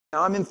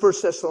Now, I'm in 1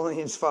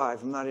 Thessalonians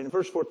 5. I'm not in.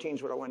 Verse 14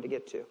 is what I wanted to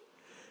get to.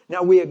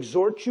 Now, we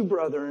exhort you,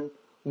 brethren,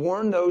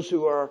 warn those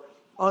who are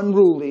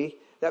unruly.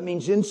 That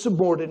means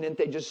insubordinate.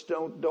 They just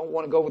don't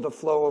want to go with the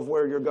flow of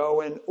where you're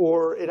going.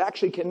 Or it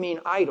actually can mean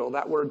idle.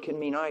 That word can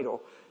mean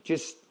idle.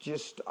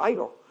 Just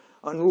idle,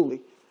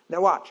 unruly.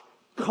 Now watch.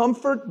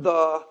 Comfort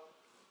the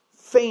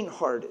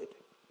faint-hearted.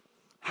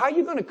 How are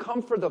you going to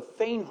comfort the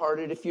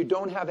faint-hearted if you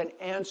don't have an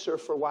answer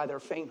for why they're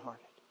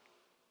faint-hearted?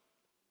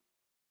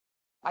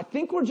 I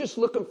think we're just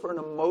looking for an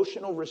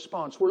emotional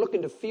response. We're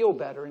looking to feel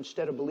better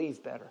instead of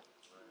believe better.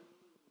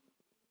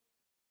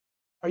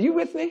 Are you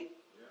with me?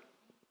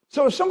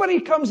 So if somebody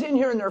comes in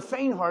here and they're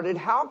faint-hearted,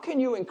 how can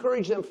you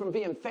encourage them from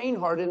being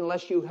faint-hearted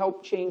unless you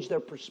help change their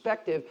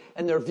perspective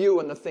and their view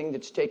on the thing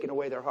that's taken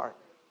away their heart?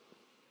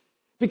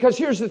 Because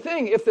here's the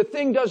thing, if the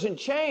thing doesn't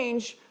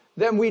change,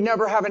 then we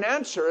never have an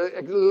answer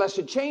unless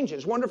it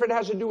changes. Wonder if it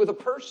has to do with a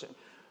person.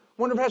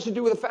 Wonder if it has to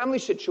do with a family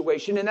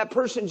situation, and that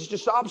person's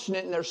just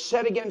obstinate and they're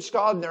set against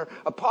God and they're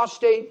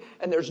apostate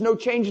and there's no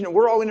changing, and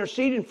we're all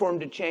interceding for them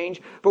to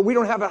change, but we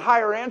don't have a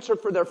higher answer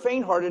for their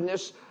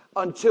faint-heartedness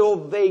until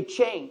they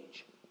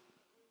change.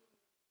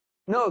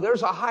 No,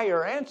 there's a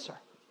higher answer.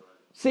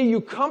 See,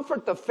 you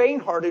comfort the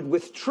faint-hearted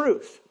with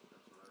truth.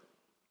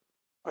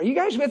 Are you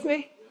guys with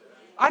me?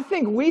 I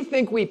think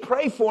we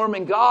pray for them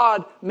and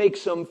God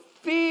makes them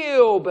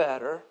feel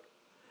better.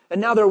 And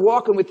now they're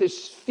walking with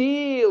this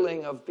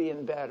feeling of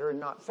being better and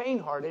not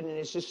faint-hearted, and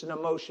it's just an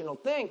emotional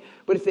thing.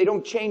 But if they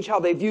don't change how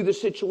they view the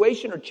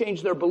situation or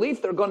change their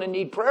belief, they're going to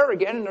need prayer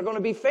again and they're going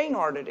to be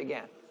faint-hearted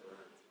again.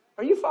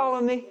 Are you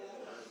following me?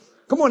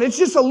 Come on, it's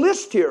just a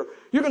list here.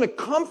 You're going to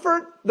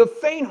comfort the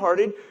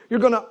faint-hearted. You're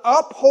going to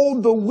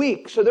uphold the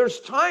weak. So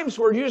there's times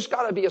where you just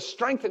got to be a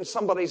strength in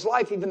somebody's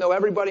life, even though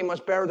everybody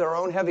must bear their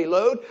own heavy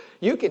load.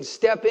 You can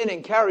step in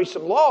and carry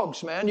some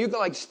logs, man. You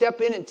can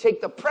step in and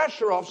take the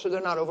pressure off so they're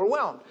not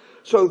overwhelmed.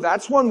 So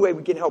that's one way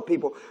we can help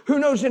people. Who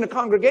knows, in a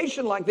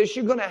congregation like this,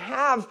 you're going to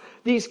have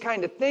these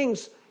kind of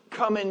things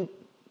coming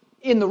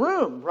in the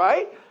room,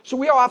 right? So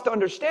we all have to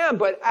understand,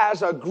 but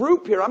as a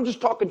group here, I'm just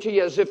talking to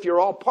you as if you're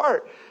all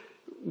part.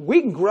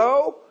 We can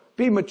grow,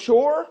 be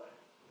mature,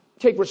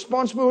 take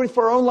responsibility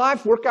for our own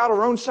life, work out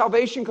our own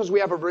salvation because we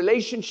have a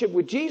relationship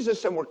with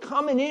Jesus, and we're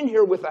coming in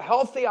here with a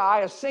healthy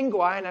eye, a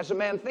single eye, and as a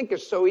man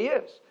thinketh, so he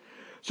is.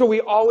 So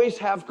we always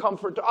have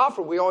comfort to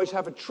offer. We always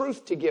have a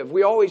truth to give.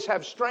 We always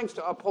have strength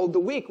to uphold the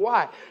weak.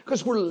 Why?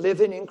 Because we're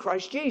living in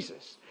Christ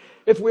Jesus.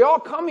 If we all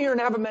come here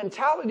and have a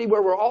mentality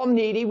where we're all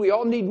needy, we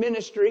all need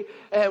ministry,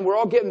 and we're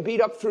all getting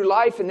beat up through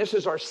life, and this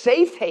is our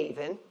safe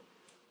haven,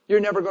 you're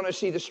never going to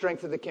see the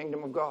strength of the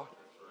kingdom of God.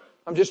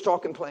 I'm just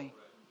talking plain.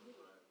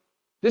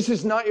 This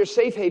is not your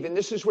safe haven.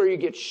 This is where you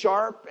get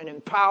sharp and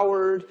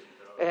empowered,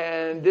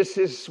 and this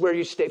is where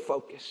you stay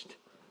focused,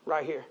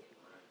 right here.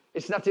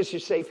 It's not just your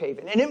safe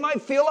haven. And it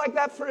might feel like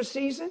that for a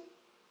season,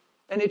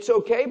 and it's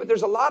okay, but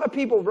there's a lot of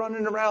people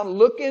running around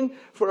looking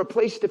for a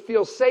place to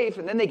feel safe,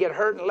 and then they get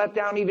hurt and let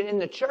down even in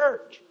the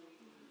church.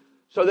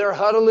 So they're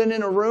huddling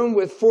in a room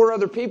with 4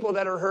 other people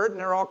that are hurt, and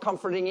they're all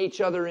comforting each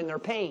other in their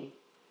pain,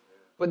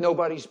 but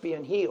nobody's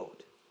being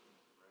healed.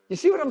 You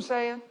see what I'm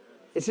saying?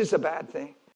 It's just a bad thing.